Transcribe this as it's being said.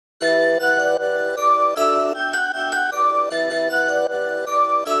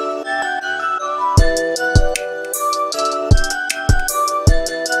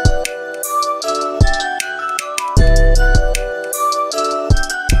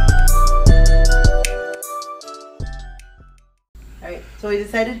So we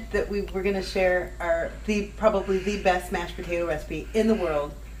decided that we were going to share probably the best mashed potato recipe in the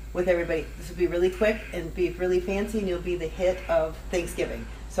world with everybody. This will be really quick and be really fancy, and you'll be the hit of Thanksgiving.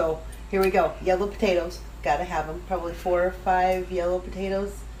 So here we go. Yellow potatoes, got to have them. Probably 4 or 5 yellow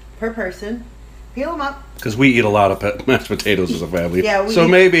potatoes per person. Peel them up. Because we eat a lot of mashed potatoes as a family. Yeah, so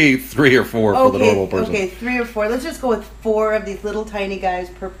maybe 3 or 4 for the normal person. Okay, 3 or 4. Let's just go with 4 of these little tiny guys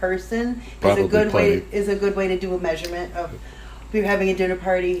per person. Probably is a good way to do a measurement of. If you're having a dinner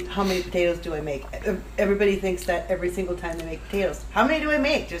party, how many potatoes do I make? Everybody thinks that every single time they make potatoes. How many do I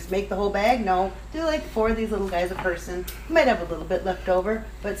make? Just make the whole bag? No. Do like 4 of these little guys a person. You might have a little bit left over,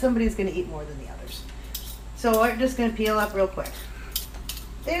 but somebody's going to eat more than the others. So we're just going to peel up real quick.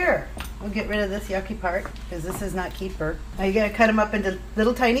 There. We'll get rid of this yucky part because this is not keeper. Now you're going to cut them up into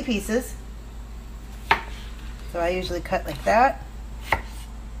little tiny pieces. So I usually cut like that.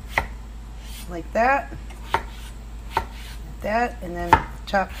 Like that. That, and then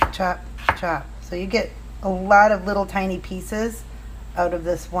chop, chop, chop. So you get a lot of little tiny pieces out of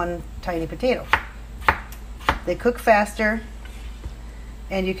this one tiny potato. They cook faster,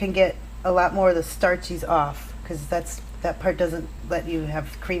 and you can get a lot more of the starchies off because that part doesn't let you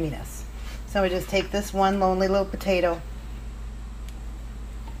have creaminess. So we just take this one lonely little potato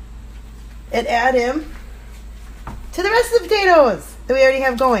and add him to the rest of the potatoes that we already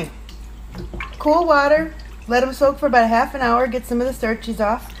have going. Cool water. Let them soak for about a half an hour, get some of the starches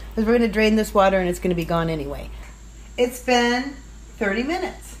off, because we're going to drain this water and it's going to be gone anyway. It's been 30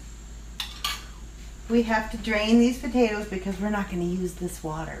 minutes. We have to drain these potatoes because we're not going to use this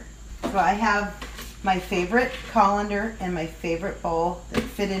water. So I have my favorite colander and my favorite bowl that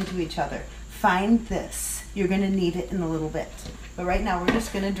fit into each other. Find this. You're going to need it in a little bit. But right now we're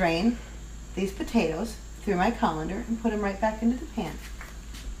just going to drain these potatoes through my colander and put them right back into the pan.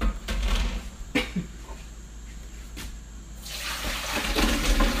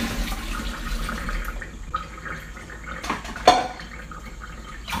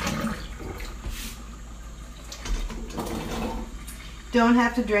 Don't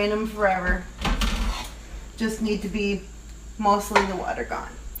have to drain them forever. Just need to be mostly the water gone.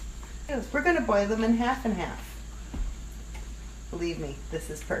 We're going to boil them in half and half. Believe me, this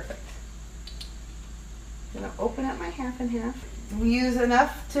is perfect. I'm going to open up my half and half. We use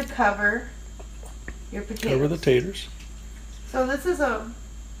enough to cover your potatoes. Cover the taters. So this is a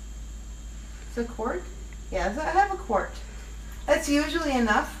quart? Yeah, so I have a quart. That's usually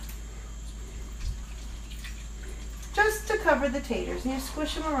enough. Just to cover the taters, and you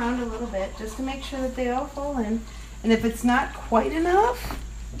squish them around a little bit just to make sure that they all fall in. And if it's not quite enough,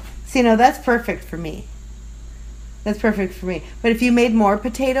 see, now that's perfect for me. That's perfect for me. But if you made more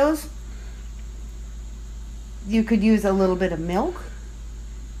potatoes, you could use a little bit of milk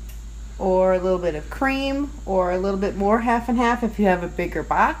or a little bit of cream or a little bit more half and half if you have a bigger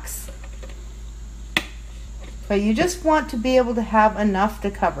box. But you just want to be able to have enough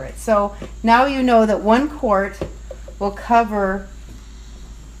to cover it. So now you know that 1 quart will cover,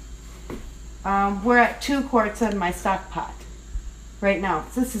 we're at 2 quarts in my stock pot right now.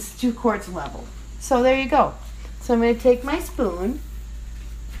 So this is 2 quarts level. So there you go. So I'm going to take my spoon.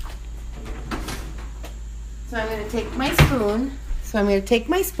 I'm going to take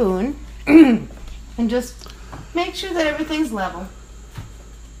my spoon and just make sure that everything's level.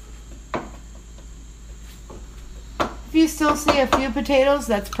 If you still see a few potatoes,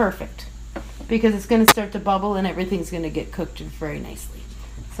 that's perfect, because it's going to start to bubble and everything's going to get cooked very nicely.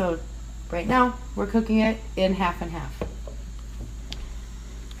 So right now we're cooking it in half and half.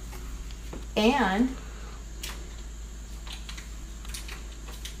 And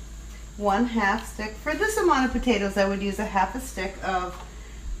 1/2 stick. For this amount of potatoes, I would use a half a stick of,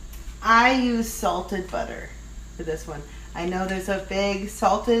 I use salted butter for this one. I know there's a big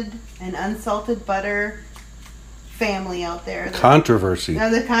salted and unsalted butter family out there. Controversy.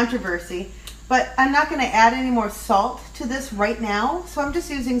 The controversy. But I'm not going to add any more salt to this right now, so I'm just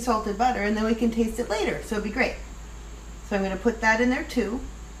using salted butter, and then we can taste it later, so it'll be great. So I'm going to put that in there too.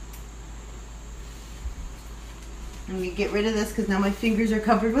 I'm going to get rid of this because now my fingers are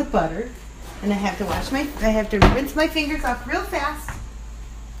covered with butter, and I have to rinse my fingers off real fast.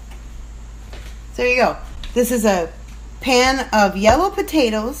 So there you go. This is a pan of yellow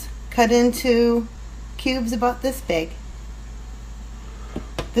potatoes cut into cubes about this big.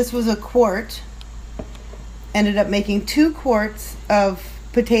 This was a quart. Ended up making 2 quarts of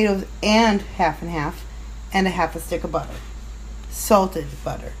potatoes and half and half, and a half a stick of butter. Salted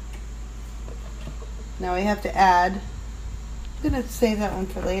butter. Now we have to add, I'm going to save that one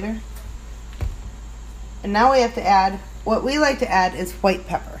for later. And now we have to add, what we like to add is white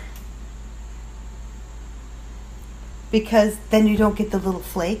pepper. because then you don't get the little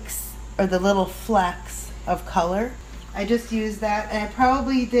flakes or the little flecks of color. I just use that, and I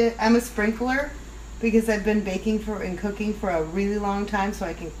probably did. I'm a sprinkler because I've been baking and cooking for a really long time, so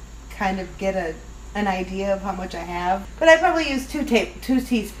I can kind of get an idea of how much I have. But I probably use 2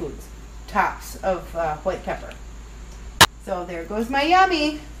 teaspoons tops of white pepper. So there goes my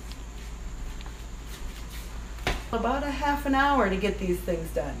yummy. About a half an hour to get these things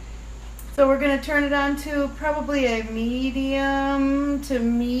done. So we're going to turn it on to probably a medium to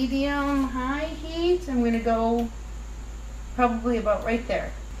medium high heat. I'm going to go probably about right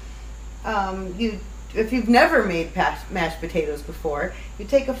there. If you've never made mashed potatoes before, you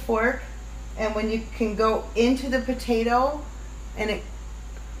take a fork, and when you can go into the potato and it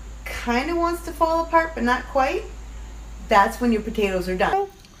kind of wants to fall apart but not quite, that's when your potatoes are done.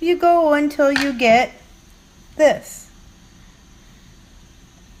 You go until you get this.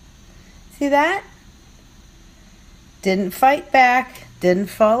 See that? Didn't fight back, didn't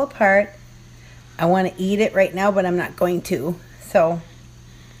fall apart. I want to eat it right now, but I'm not going to. So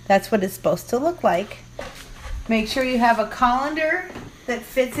that's what it's supposed to look like. Make sure you have a colander that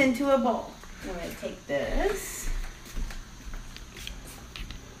fits into a bowl. I'm going to take this.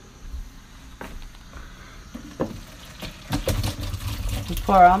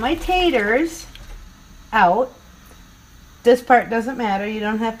 Pour all my taters out. This part doesn't matter. You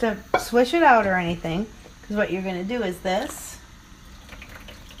don't have to swish it out or anything, because what you're going to do is this.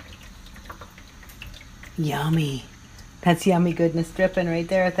 Yummy. That's yummy goodness dripping right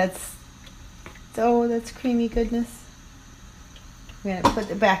there. That's creamy goodness. I'm going to put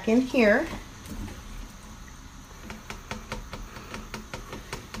it back in here.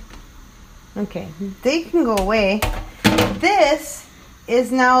 Okay, they can go away. This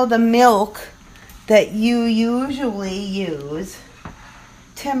is now the milk that you usually use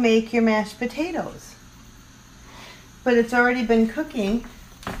to make your mashed potatoes. But it's already been cooking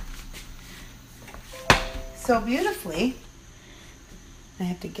so beautifully. I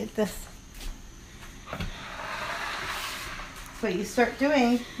have to get this. That's what you start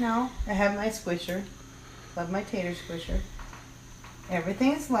doing now. I have my squisher. Love my tater squisher.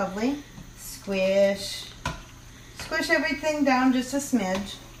 Everything is lovely. Squish. Squish everything down just a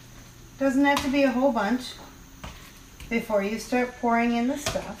smidge. Doesn't have to be a whole bunch before you start pouring in the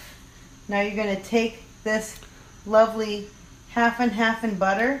stuff. Now you're going to take this lovely half and half in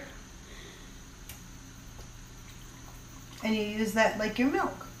butter, and you use that like your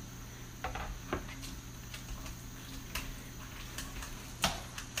milk.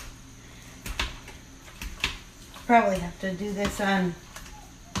 Probably have to do this on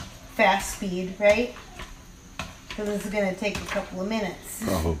fast speed, right? Because this is going to take a couple of minutes.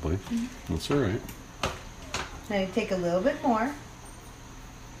 Probably. That's all right. Now you take a little bit more.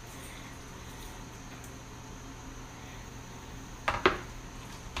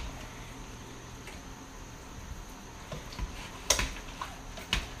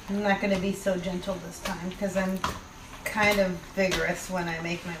 I'm not going to be so gentle this time because I'm kind of vigorous when I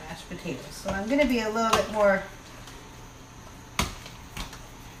make my mashed potatoes. So I'm going to be a little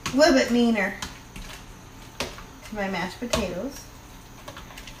bit meaner to my mashed potatoes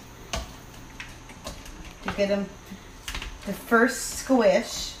to get them. The first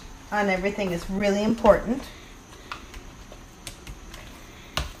squish on everything is really important.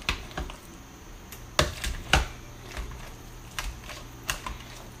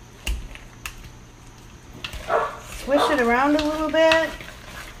 Swish it around a little bit.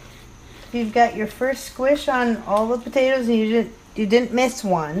 If you've got your first squish on all the potatoes and you didn't miss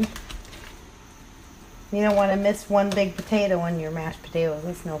one. You don't want to miss one big potato on your mashed potatoes.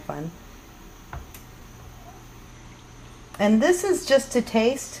 That's no fun. And this is just to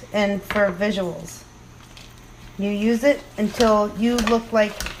taste and for visuals. You use it until you look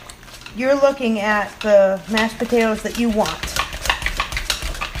like you're looking at the mashed potatoes that you want.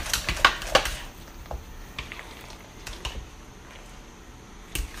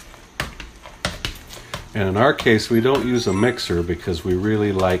 And in our case, we don't use a mixer because we're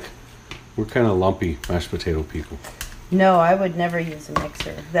kind of lumpy mashed potato people. No, I would never use a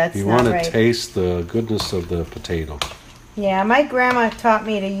mixer. That's you not right. You want to taste the goodness of the potato. Yeah, my grandma taught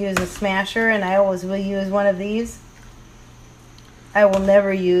me to use a smasher, and I always will use one of these. I will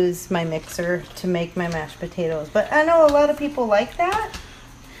never use my mixer to make my mashed potatoes. But I know a lot of people like that.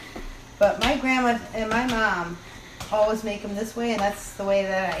 But my grandma and my mom always make them this way, and that's the way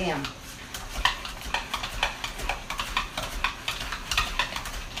that I am.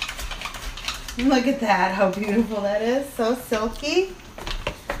 Look at that, how beautiful that is. So silky.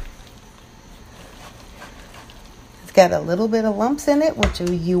 It's got a little bit of lumps in it, which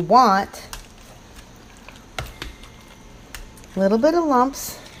you want. A little bit of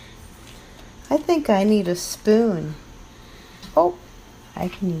lumps. I think I need a spoon. Oh, I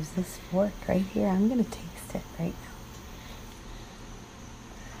can use this fork right here. I'm going to taste it right now.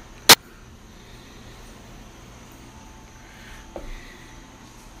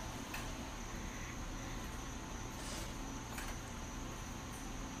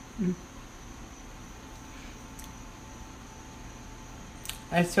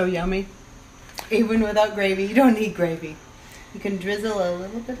 That's so yummy. Even without gravy. You don't need gravy. You can drizzle a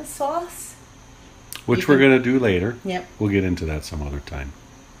little bit of sauce. Which we're going to do later. Yep. We'll get into that some other time.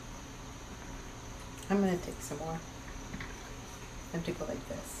 I'm going to take some more. I have to go like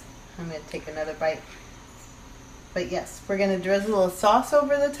this. I'm going to take another bite. But yes, we're going to drizzle a sauce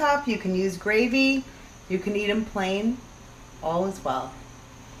over the top. You can use gravy. You can eat them plain. All is well.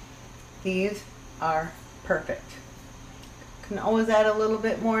 These are perfect. Can always add a little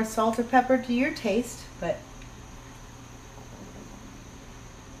bit more salt or pepper to your taste, but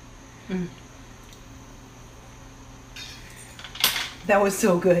that was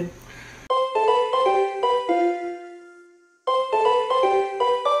so good.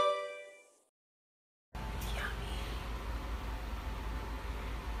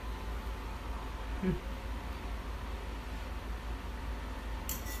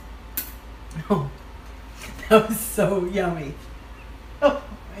 Oh, that was so yummy.